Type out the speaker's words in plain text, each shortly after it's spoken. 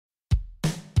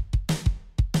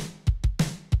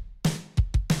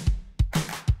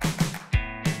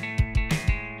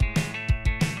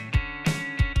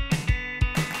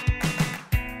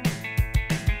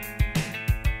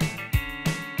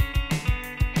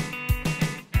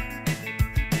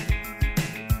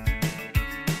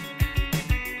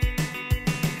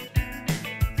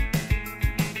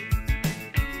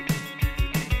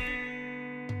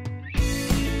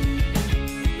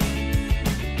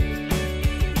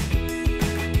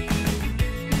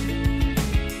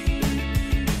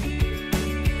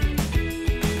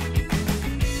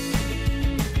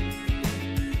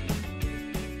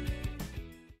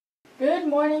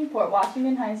morning, Port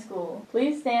Washington High School.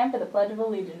 Please stand for the Pledge of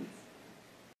Allegiance.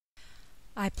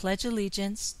 I pledge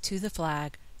allegiance to the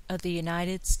flag of the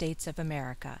United States of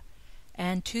America,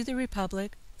 and to the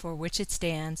republic for which it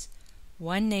stands,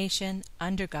 one nation,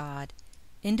 under God,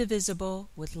 indivisible,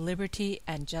 with liberty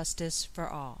and justice for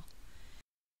all.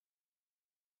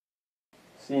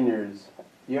 Seniors,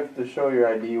 you have to show your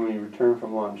ID when you return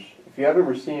from lunch. If you haven't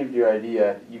received your ID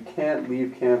yet, you can't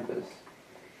leave campus.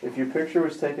 If your picture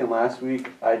was taken last week,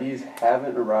 IDs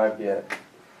haven't arrived yet.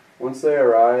 Once they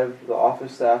arrive, the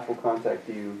office staff will contact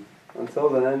you. Until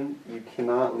then, you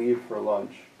cannot leave for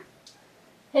lunch.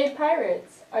 Hey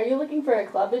Pirates, are you looking for a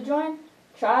club to join?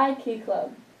 Try Key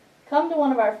Club. Come to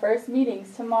one of our first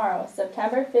meetings tomorrow,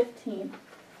 September 15th,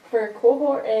 for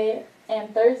Cohort A,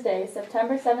 and Thursday,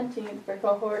 September 17th, for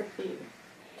Cohort B,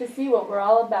 to see what we're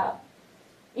all about.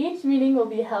 Each meeting will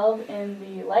be held in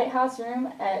the Lighthouse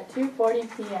Room at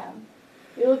 2:40 p.m.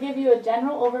 We will give you a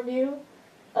general overview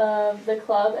of the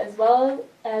club as well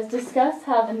as discuss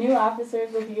how the new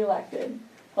officers will be elected.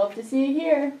 Hope to see you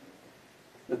here.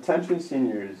 Attention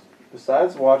seniors,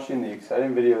 besides watching the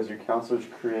exciting videos your counselors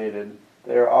created,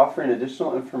 they are offering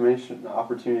additional information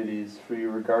opportunities for you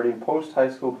regarding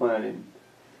post-high school planning.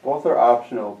 Both are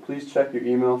optional. Please check your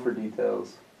email for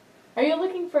details. Are you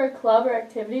looking for a club or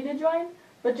activity to join,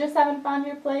 but just haven't found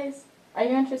your place? Are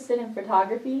you interested in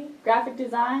photography, graphic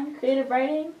design, creative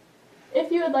writing?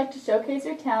 If you would like to showcase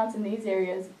your talents in these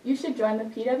areas, you should join the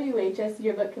PWHS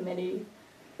Yearbook Committee.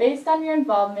 Based on your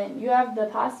involvement, you have the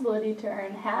possibility to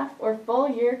earn half or full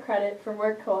year credit for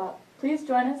work co-op. Please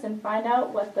join us and find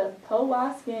out what the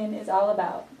PWHS is all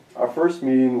about. Our first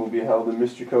meeting will be held in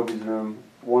Mr. Kobe's room,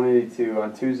 182,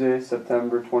 on Tuesday,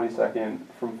 September 22nd,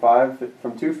 from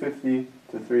 2:50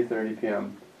 to 3:30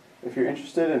 p.m. If you're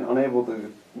interested and unable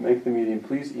to make the meeting,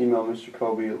 please email Mr.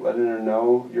 Kobe, letting her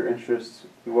know your interests.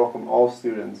 We welcome all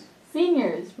students.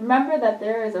 Seniors, remember that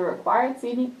there is a required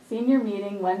senior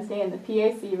meeting Wednesday in the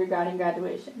PAC regarding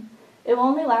graduation. It will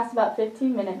only last about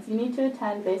 15 minutes. You need to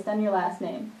attend based on your last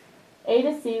name. A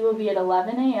to C will be at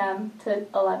 11 a.m. to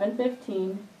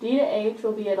 11:15. D to H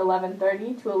will be at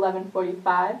 11:30 to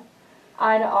 11:45.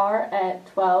 I to R at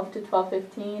 12 to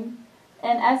 12:15.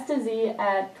 And S to Z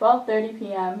at 12:30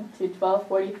 p.m. to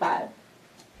 12:45.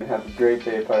 Have a great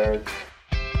day, Pirates.